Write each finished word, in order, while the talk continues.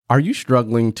Are you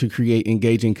struggling to create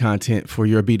engaging content for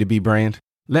your B2B brand?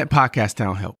 Let Podcast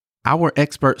Town help. Our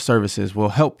expert services will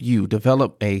help you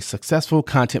develop a successful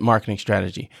content marketing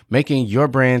strategy, making your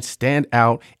brand stand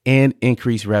out and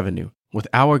increase revenue. With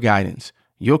our guidance,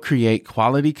 you'll create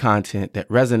quality content that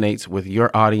resonates with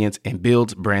your audience and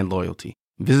builds brand loyalty.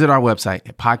 Visit our website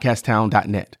at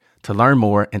podcasttown.net to learn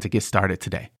more and to get started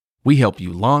today. We help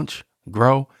you launch,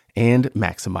 grow, and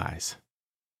maximize.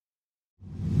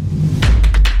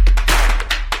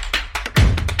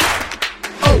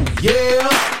 Oh yeah,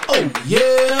 oh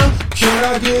yeah, can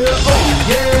I get a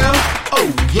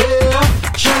oh yeah,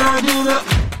 can I do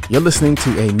that? You're listening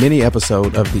to a mini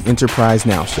episode of the Enterprise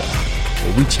Now Show,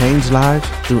 where we change lives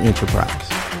through enterprise.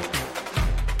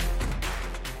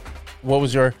 What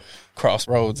was your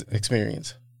Crossroads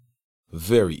experience?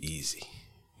 Very easy.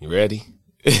 You ready?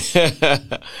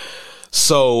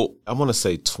 So I want to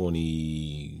say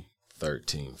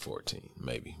 2013, 14,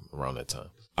 maybe around that time.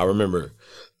 I remember,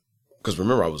 because I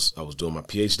was doing my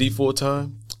PhD full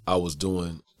time. I was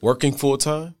working full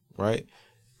time, right?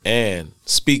 And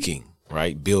speaking,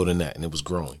 right? Building that, and it was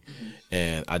growing.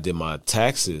 And I did my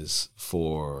taxes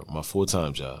for my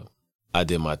full-time job. I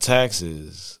did my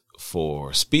taxes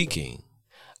for speaking.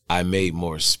 I made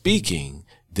more speaking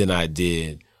than I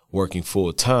did working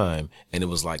full-time, and it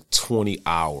was like 20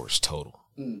 hours total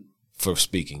for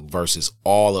speaking versus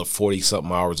all of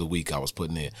 40-something hours a week I was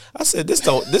putting in. I said, this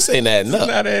ain't adding up.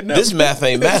 Not adding up. This math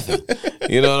ain't mathing.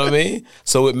 You know what I mean?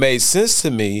 So it made sense to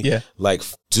me, like,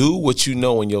 do what you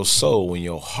know in your soul, in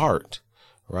your heart,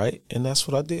 right? And that's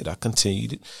what I did. I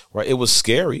continued it, right? It was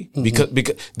scary because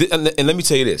and let me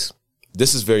tell you this.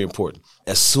 This is very important.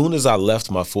 As soon as I left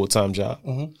my full-time job,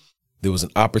 there was an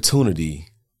opportunity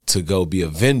to go be a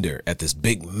vendor at this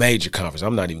big major conference.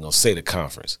 I'm not even going to say the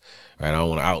conference, right? I don't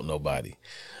want to out nobody.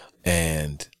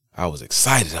 And I was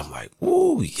excited. I'm like,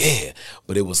 ooh, yeah.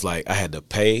 But it was like I had to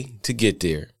pay to get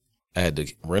there. I had to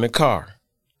rent a car.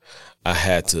 I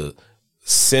had to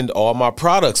send all my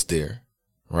products there,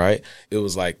 right? It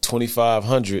was like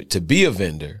 $2,500 to be a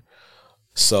vendor.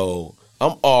 So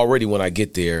I'm already, when I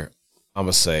get there, I'm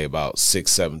going to say about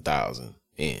 $6,000, $7,000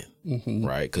 in,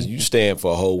 right? Because you staying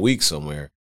for a whole week somewhere.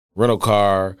 Rental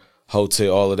car,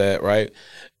 hotel, all of that, right?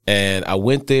 And I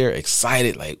went there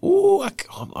excited, like,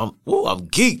 I'm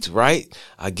geeked, right?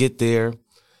 I get there,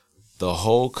 the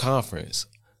whole conference,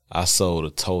 I sold a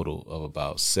total of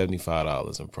about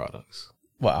 $75 in products.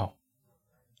 Wow.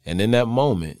 And in that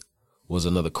moment was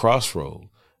another crossroad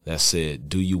that said,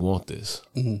 do you want this?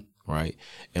 Right?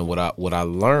 And what I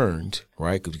learned,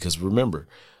 right? Because remember,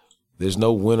 there's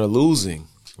no win or losing,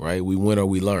 right? We win or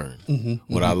we learn.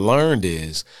 What I learned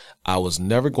is I was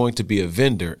never going to be a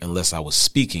vendor unless I was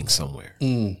speaking somewhere,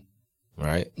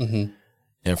 right? And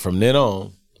from then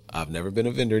on, I've never been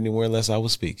a vendor anywhere unless I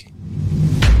was speaking.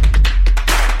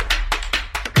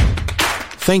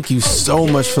 Thank you so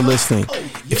much for listening.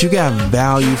 If you got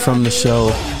value from the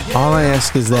show, all I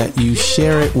ask is that you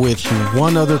share it with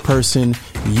one other person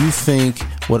you think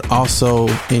would also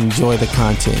enjoy the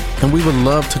content. And we would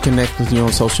love to connect with you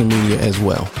on social media as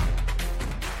well.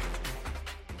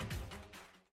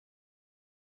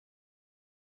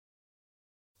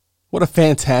 What a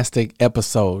fantastic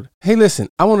episode. Hey, listen,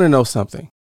 I want to know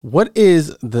something. What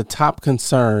is the top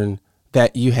concern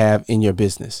that you have in your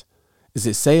business? Is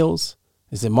it sales?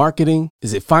 Is it marketing?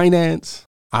 Is it finance?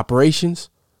 Operations?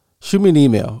 Shoot me an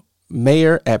email,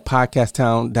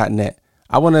 mayor@podcasttown.net.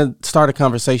 I want to start a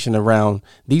conversation around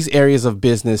these areas of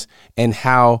business and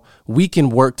how we can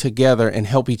work together and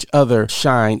help each other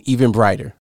shine even brighter.